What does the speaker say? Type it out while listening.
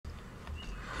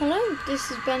Hello,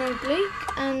 this is Ben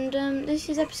Oblique, and this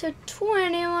is episode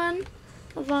 21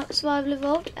 of Ark Survival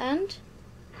Evolved, and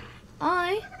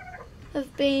I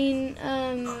have been,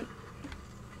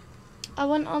 I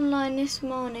went online this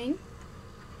morning,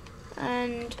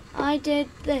 and I did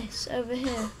this over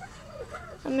here.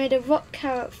 I made a rock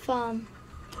carrot farm.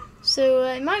 So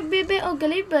it might be a bit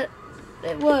ugly, but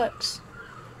it works.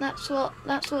 That's what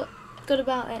good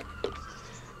about it.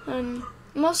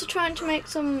 I'm also trying to make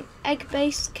some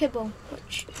egg-based kibble,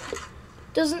 which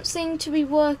doesn't seem to be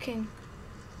working.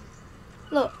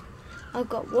 Look, I've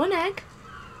got one egg.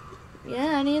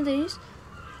 Yeah, any of these.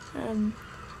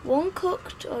 One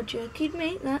cooked or jerkied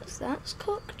meat. That's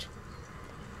cooked.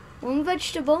 One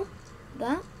vegetable.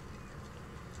 That.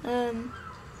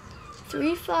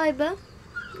 3 fibre.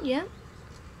 Yeah.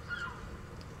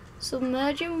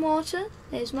 Submerging water.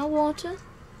 There's my water.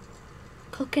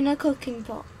 Cooking a cooking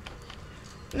pot.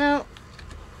 Now,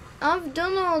 I've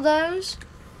done all those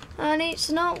and it's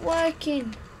not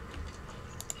working.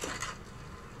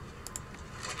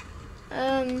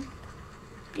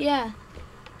 Yeah.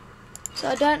 So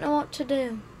I don't know what to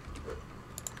do.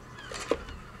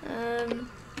 Have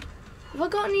I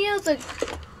got any other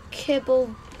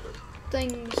kibble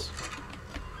things?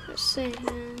 Let's see.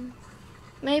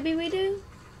 Maybe we do.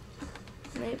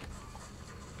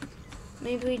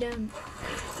 Maybe we don't.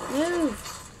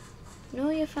 Move. No,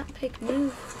 you fat pig,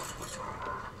 move.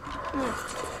 Right,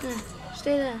 no,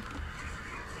 stay there.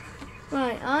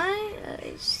 Right,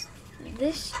 it's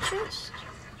this chest.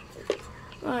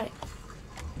 Right.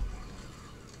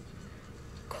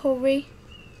 Curry,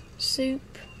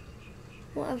 soup,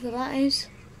 whatever that is.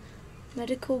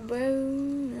 Medical brew,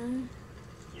 no.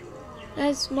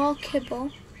 There's more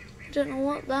kibble. I don't know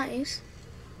what that is.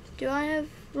 Do I have,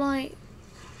 like,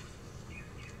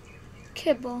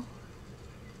 kibble?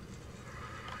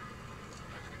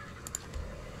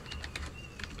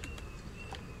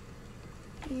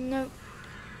 Nope.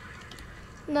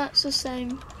 That's the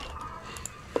same.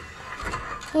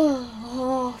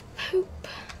 Oh, poop.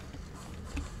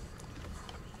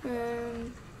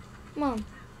 Mom.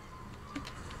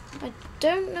 I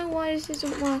don't know why this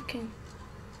isn't working.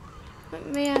 Let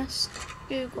me ask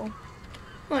Google.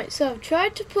 Right, so I've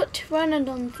tried to put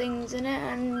pteranodon things in it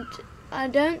and I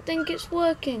don't think it's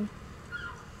working.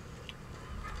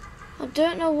 I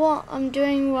don't know what I'm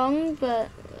doing wrong, but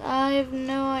I have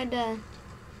no idea.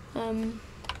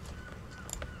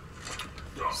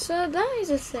 So that is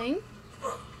a thing.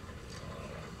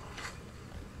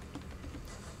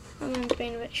 That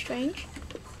being a bit strange.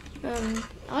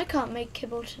 I can't make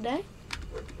kibble today.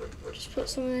 Just put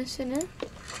some of this in here.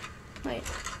 Wait.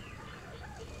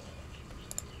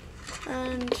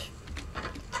 And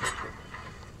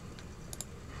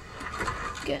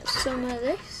get some of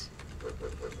this.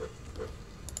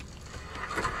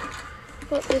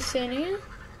 Put this in here.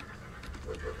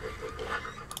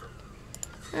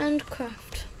 And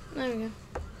craft. There we go.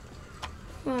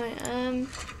 Right,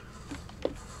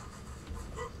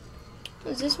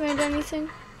 has this made anything?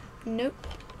 Nope.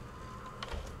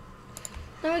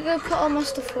 Then we go put all my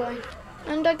stuff away.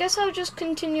 And I guess I'll just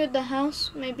continue with the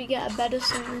house. Maybe get a bed or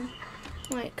something.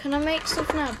 Wait, can I make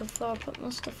stuff now before I put my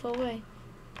stuff away?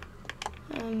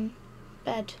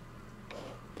 Bed.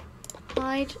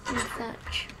 Hide and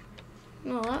thatch.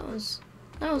 No, that was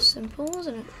simple,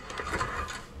 wasn't it?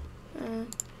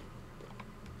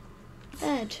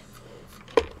 Bed.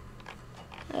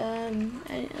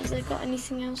 Has they got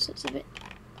anything else that's a bit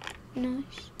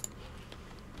nice?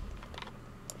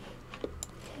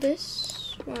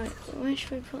 This? Right, where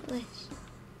should we put this?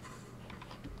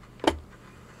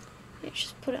 Let's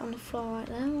just put it on the floor right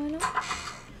there, why not?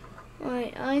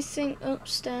 Right, I think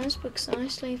upstairs, because I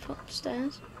sleep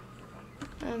upstairs.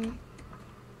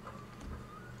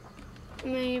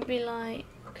 Maybe like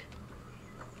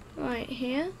right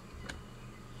here.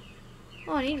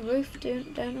 Oh, I need a roof,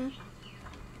 don't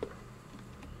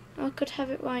I? I could have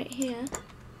it right here.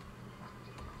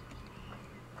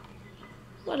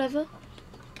 Whatever.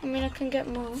 I mean, I can get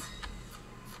more.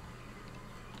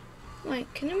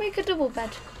 Wait, can I make a double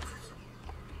bed?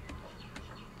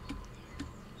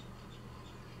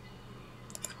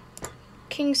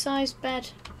 King size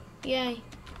bed. Yay.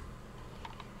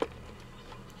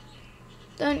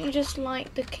 Don't you just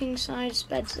like the king size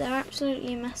beds? They're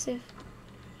absolutely massive.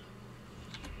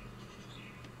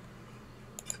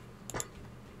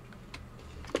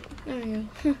 There we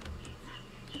go.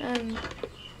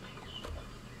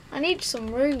 I need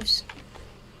some roofs.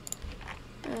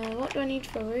 What do I need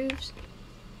for roofs?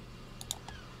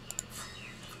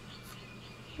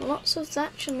 Lots of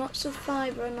thatch and lots of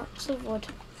fibre and lots of wood.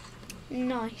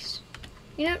 Nice.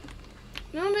 You know,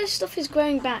 And all this stuff is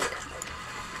growing back.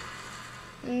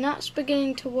 And that's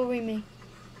beginning to worry me.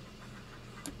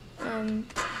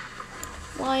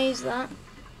 Why is that?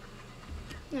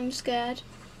 I'm scared.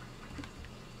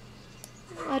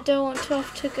 I don't want to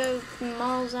have to go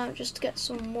miles out just to get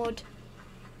some wood.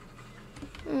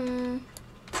 Can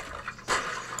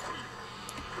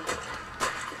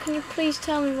you please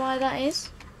tell me why that is?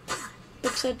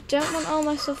 Because I don't want all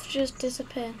my stuff to just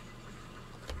disappear.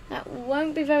 That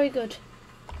won't be very good.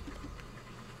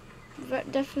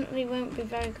 That definitely won't be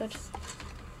very good.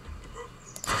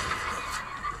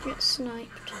 Get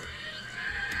sniped.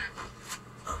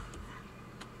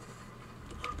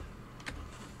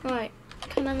 Right,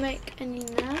 can I make any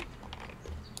now?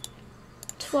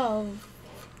 12.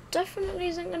 Definitely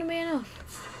isn't going to be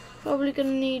enough. Probably going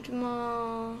to need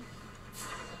more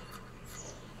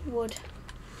wood.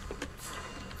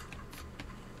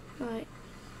 Right.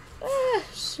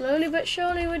 Slowly but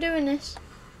surely we're doing this.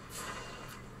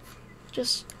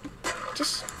 Just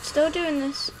still doing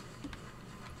this.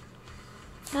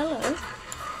 Hello.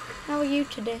 How are you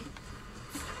today?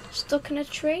 Stuck in a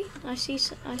tree? I say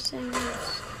yes.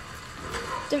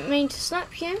 Didn't mean to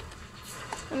slap you.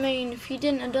 I mean, if you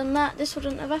didn't have done that, this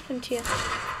wouldn't have happened to you.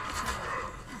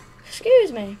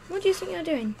 Excuse me, what do you think you're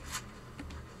doing?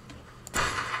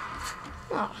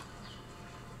 Ah.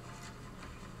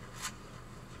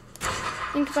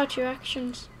 Think about your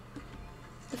actions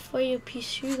before you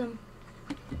pursue them.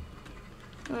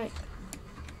 Right.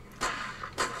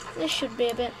 This should be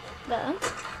a bit better.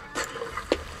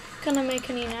 Can I make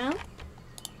any now?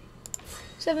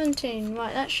 17.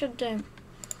 Right, that should do.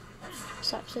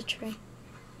 Slaps the tree.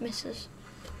 Misses.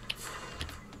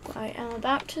 Right, I'm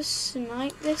about to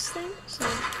snipe this thing. So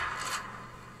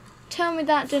tell me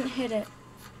that didn't hit it.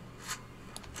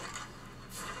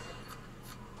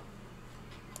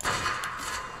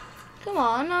 Come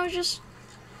on, I was just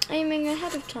aiming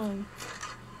ahead of time.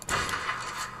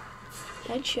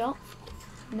 Headshot.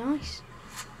 Nice.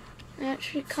 I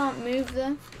actually can't move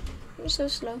though. I'm so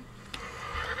slow.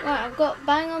 Right, I've got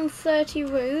bang on 30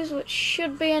 roos, which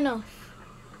should be enough.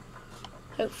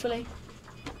 Hopefully.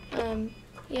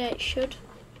 Yeah, it should.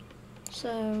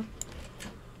 So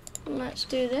let's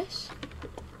do this.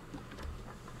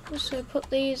 Also put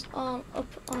these on up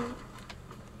on.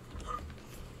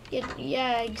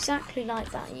 Yeah, exactly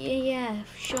like that. Yeah,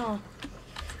 sure.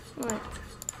 Right.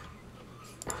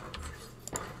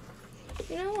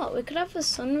 You know what? We could have a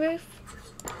sunroof.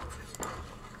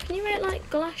 Can you make like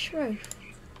glass roof?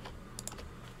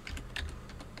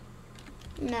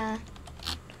 Nah.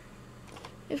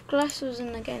 If glass was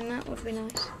in the game, that would be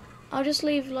nice. I'll just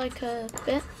leave like a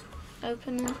bit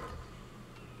open there.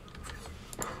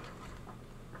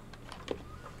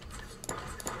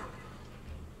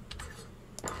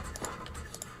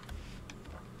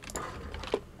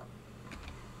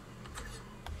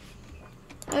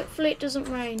 Hopefully it doesn't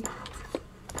rain.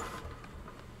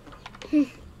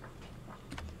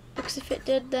 Because if it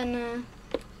did, then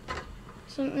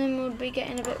something would be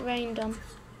getting a bit rained on.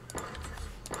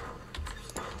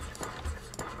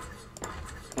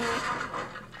 Right.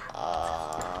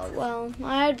 Well,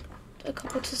 I had a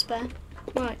couple to spare.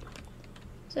 Right.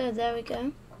 So there we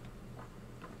go.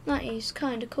 That is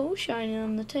kind of cool, shining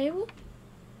on the table.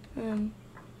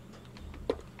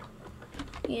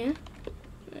 Yeah.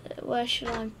 Where should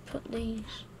I put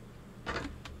these?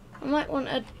 I might want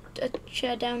a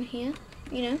chair down here,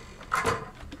 you know.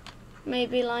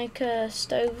 Maybe like a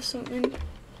stove or something.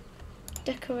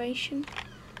 Decoration.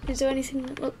 Is there anything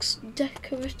that looks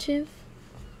decorative?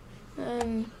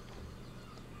 Don't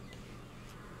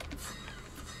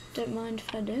mind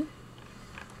if I do.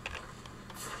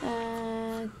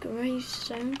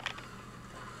 Gravestone.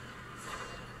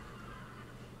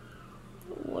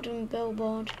 Wooden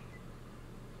billboard.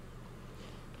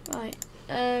 Right.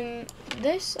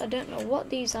 This, I don't know what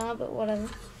these are, but whatever.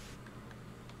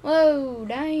 Whoa,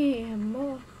 damn,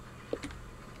 boy.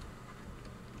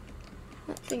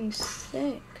 That thing's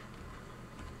thick.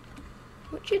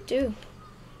 What'd you do?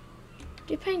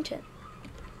 Do you paint it?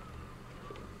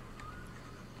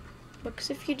 Because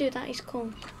if you do, that is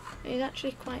cool. It's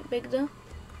actually quite big though.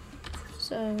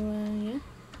 So, yeah.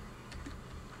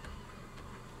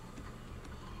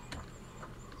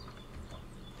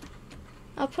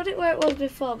 I'll put it where it was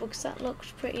before because that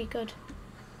looked pretty good.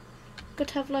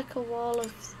 Could have like a wall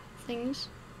of things.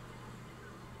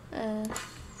 That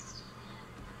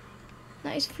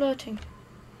is floating.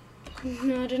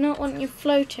 No, I do not want you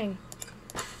floating.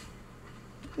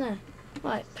 No.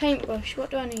 Right, paintbrush.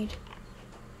 What do I need?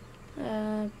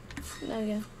 There we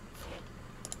go.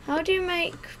 How do you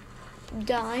make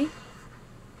dye?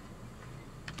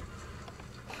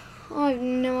 I have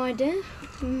no idea.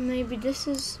 Maybe this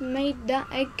has made that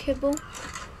egg kibble.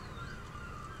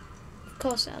 Of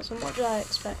course it hasn't. What did I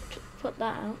expect? Put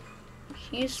that out.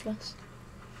 It's useless.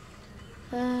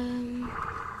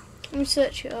 Let me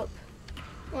search it up.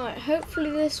 Right,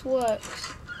 hopefully this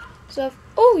works. So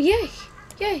oh yay!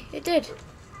 Yay, it did.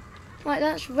 Right,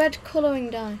 that's red colouring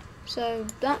dye. So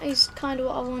that is kind of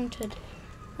what I wanted.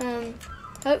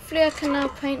 Hopefully I can now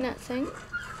paint that thing.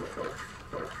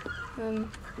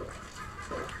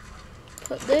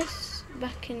 Put this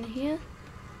back in here.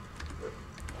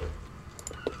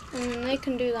 And they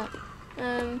can do that.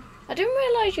 I didn't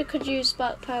realise you could use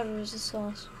spark powder as a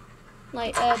source.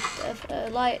 Like,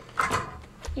 like,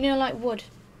 you know, like wood.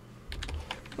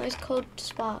 It's called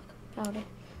spark powder.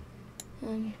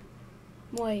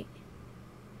 Wait.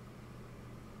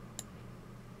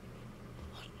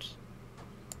 What?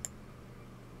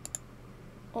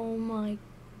 Oh my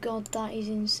god, that is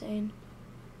insane.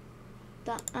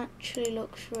 That actually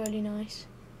looks really nice.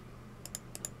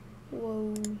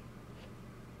 Whoa.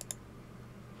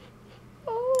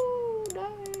 Oh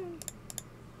no.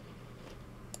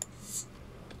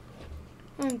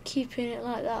 I'm keeping it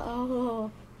like that.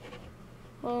 Oh.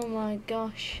 Oh my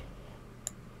gosh.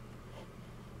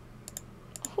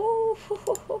 Oh, ho,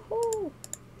 ho, ho, ho.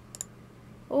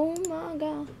 Oh my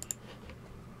god.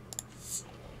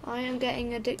 I am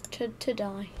getting addicted to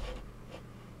dye.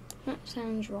 That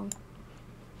sounds wrong.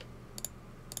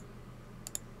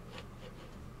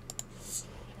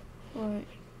 Right.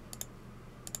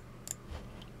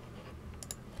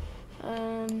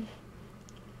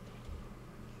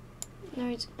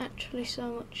 There's actually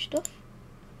so much stuff.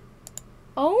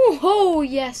 Oh,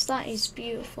 yes, that is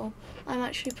beautiful. I'm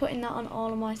actually putting that on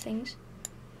all of my things.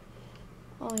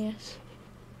 Oh yes.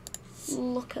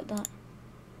 Look at that.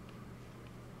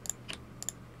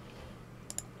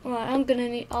 Right, I'm gonna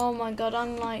need, oh my god,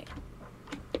 I'm like,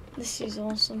 this is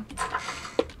awesome.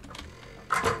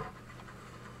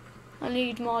 I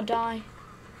need more dye.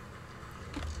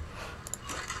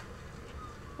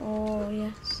 Oh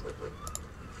yes.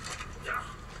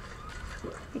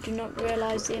 You do not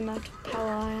realise the amount of power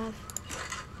I have.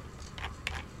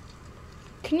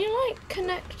 Can you like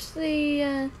connect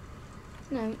the,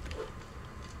 no.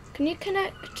 Can you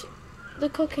connect the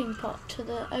cooking pot to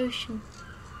the ocean?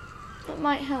 That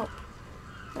might help.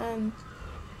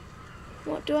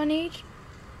 What do I need?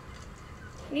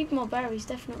 I need more berries,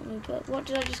 definitely, but what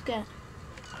did I just get?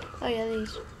 Oh yeah,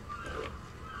 these.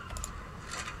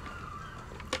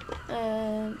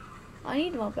 I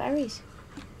need more berries.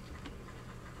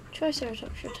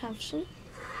 Triceratops should have some.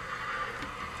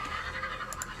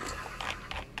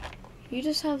 You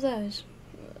just have those.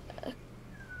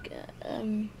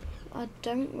 I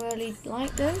don't really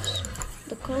like those,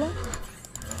 the colour.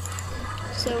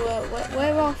 So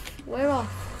we're off. We're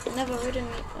off. I've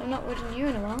not ridden you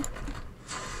in a while.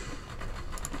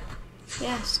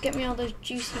 Yes, get me all those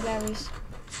juicy berries.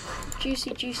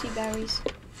 Juicy, juicy berries.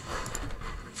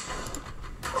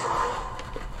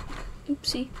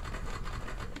 Oopsie.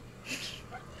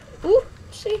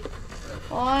 Oopsie.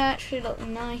 Oh, I actually look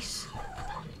nice.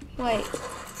 Wait.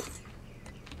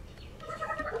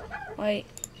 Wait.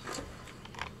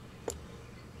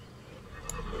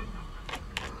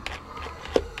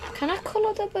 Can I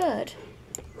colour the bird?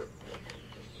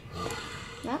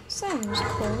 That sounds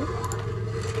cool.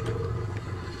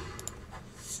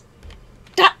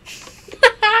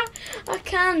 I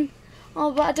can.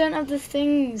 Oh, but I don't have the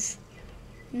things.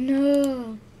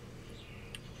 No.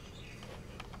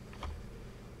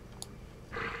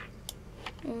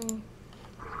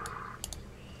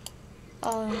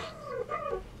 Oh.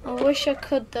 I wish I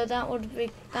could though. That would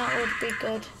be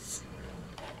good.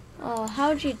 Oh,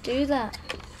 how do you do that?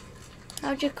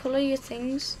 How do you colour your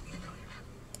things?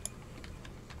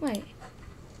 Wait.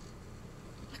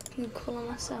 I can colour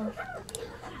myself.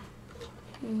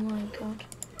 Oh my god.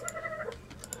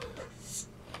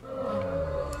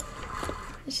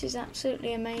 This is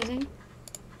absolutely amazing.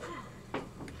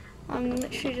 I'm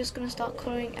literally just going to start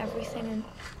colouring everything in.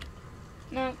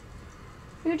 Now,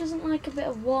 who doesn't like a bit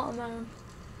of watermelon?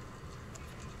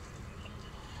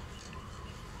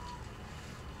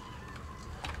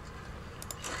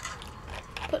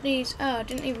 Put these, oh, I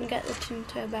didn't even get the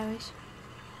tinto berries.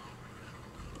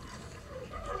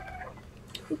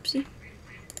 Oopsie.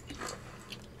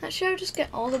 Actually, I'll just get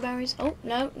all the berries. Oh,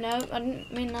 no, I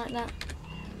didn't mean like that.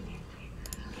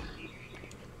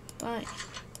 Right.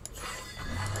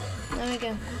 There we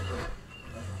go.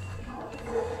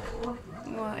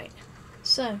 Right.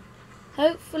 So,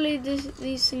 hopefully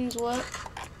these things work.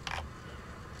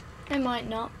 They might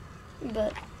not,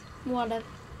 but whatever.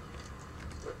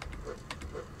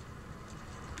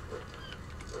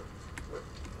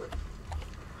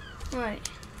 Right,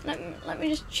 let me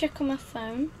just check on my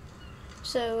phone.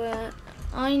 So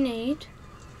I need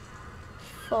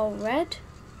for red,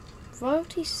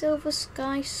 royalty silver,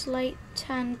 sky, slate,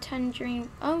 tan, tangerine.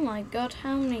 Oh my god,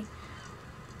 how many?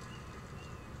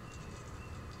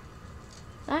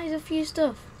 That is a few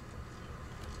stuff.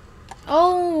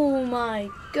 Oh my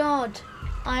god.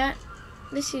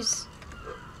 This is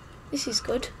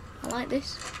good. I like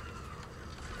this.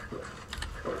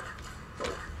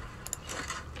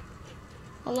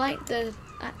 I like the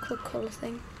aqua colour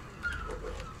thing.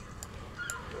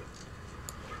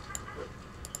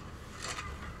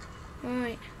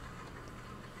 Alright.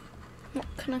 What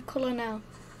can I colour now?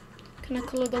 Can I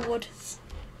colour the wood?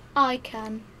 I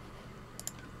can.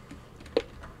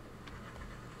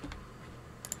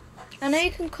 I know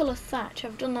you can colour thatch.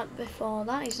 I've done that before.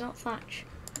 That is not thatch.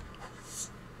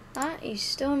 That is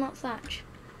still not thatch.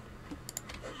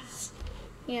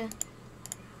 Yeah.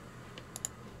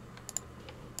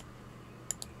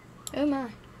 Oh my.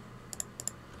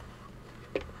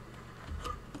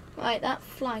 Right, that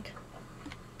flag.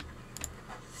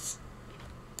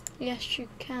 Yes, you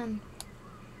can.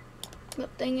 But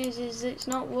thing is it's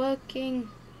not working.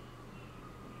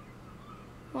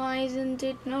 Why isn't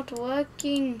it not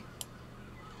working?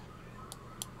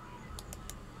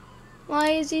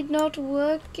 Why is it not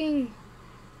working?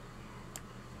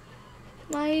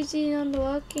 Why is it not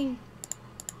working?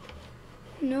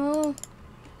 No.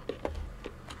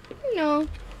 No.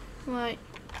 Right.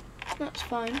 That's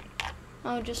fine.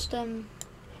 I'll just oh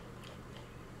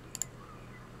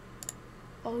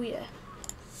yeah.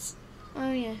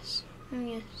 Oh yes. Oh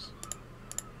yes.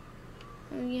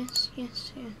 Oh yes,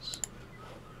 yes, yes.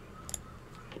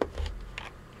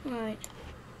 Right.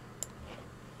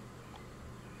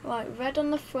 Right, red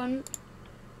on the front.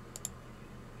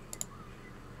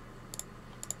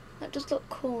 That does look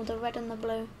cool, the red and the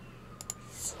blue.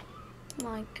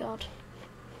 My god.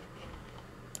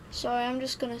 Sorry, I'm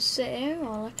just gonna sit here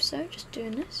all episode just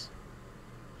doing this.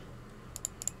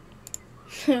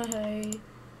 Hey.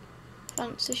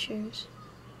 Fancy shoes.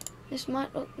 This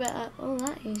might look better. Oh,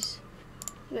 that is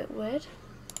a bit weird.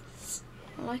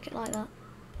 I like it like that.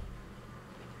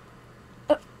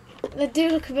 Oh, they do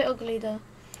look a bit ugly though.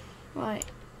 Right.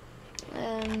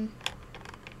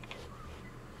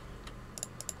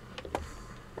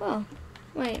 Well,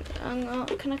 wait.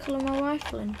 Can I colour my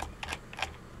rifle in?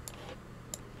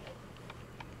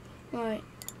 Right.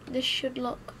 This should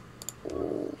look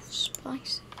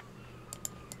spicy.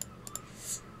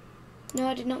 No,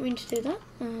 I did not mean to do that.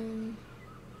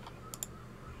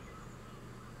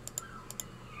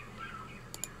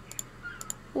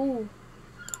 Ooh.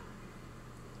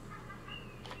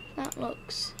 That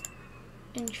looks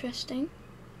interesting.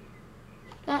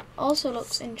 That also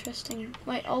looks interesting.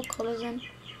 Wait, all colours in.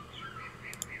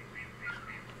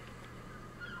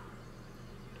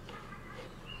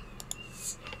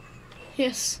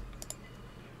 Yes.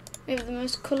 We have the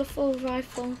most colourful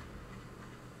rifle.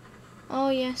 Oh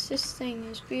yes, this thing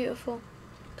is beautiful.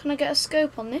 Can I get a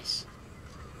scope on this?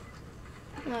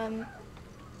 Can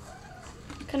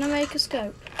I make a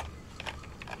scope?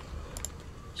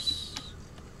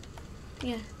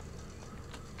 Yeah.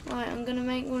 Right, I'm gonna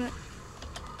make one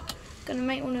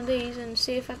of these and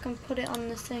see if I can put it on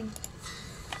the thing.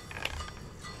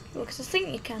 Well, because I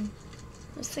think you can.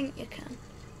 I think you can.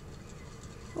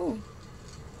 Oh.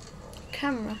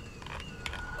 Camera.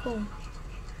 Cool.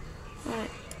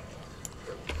 Right.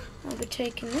 I'll be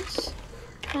taking this.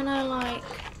 Can I like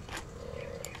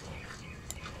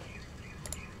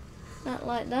that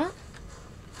like that?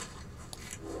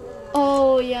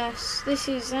 Oh yes, this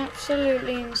is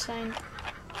absolutely insane.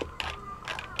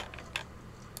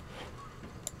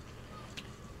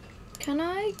 Can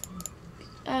I?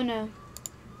 Oh no.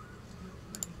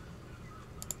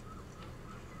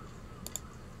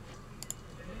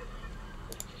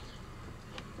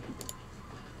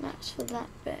 That's for that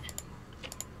bit.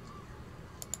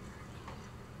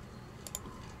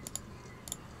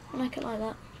 I like it like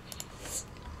that.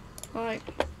 Alright.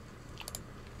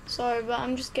 Sorry, but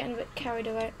I'm just getting a bit carried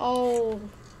away. Oh,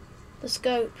 the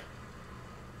scope.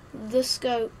 The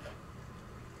scope.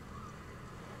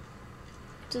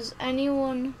 Does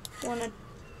anyone want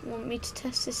me to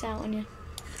test this out on you?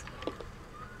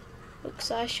 Looks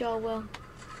I sure will.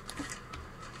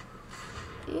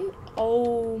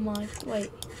 Oh my,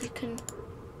 wait, you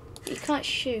can't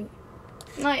shoot.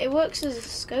 Like, it works as a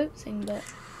scope thing, but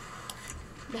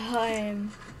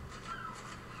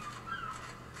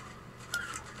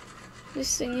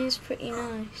this thing is pretty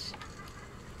nice,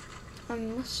 I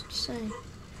must say.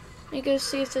 Let me go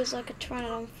see if there's like a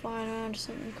pteranodon flying around or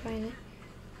something crazy.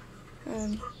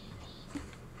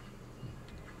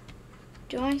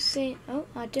 Do I see? Oh,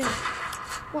 I do.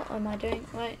 What am I doing?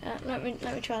 Wait, let me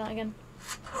try that again.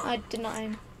 I did not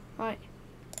aim. Right.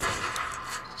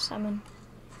 Salmon.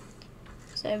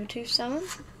 Over to salmon.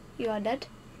 You are dead.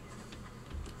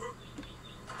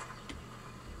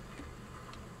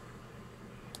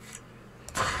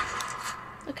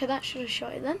 Okay, that should have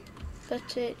shot it then,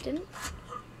 but it didn't.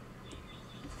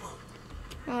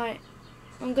 Right,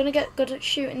 I'm gonna get good at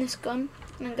shooting this gun,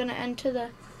 and I'm gonna enter the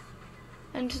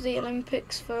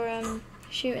Olympics for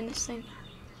shooting this thing.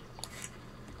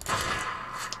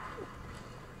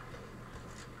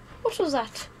 What was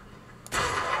that?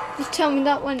 You tell me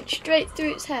that went straight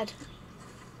through its head.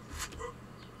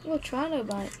 Well,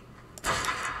 trilobite.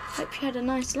 Hope you had a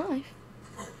nice life.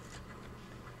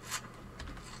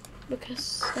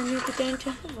 Because then you'll be going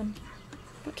to heaven.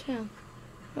 What hell?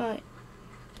 Right.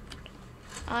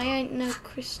 I ain't no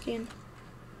Christian.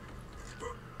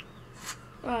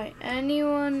 Right,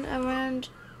 anyone around?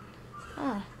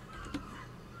 Ah.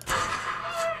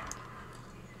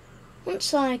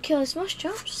 Once I kill this moss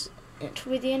chops, it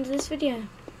will be the end of this video.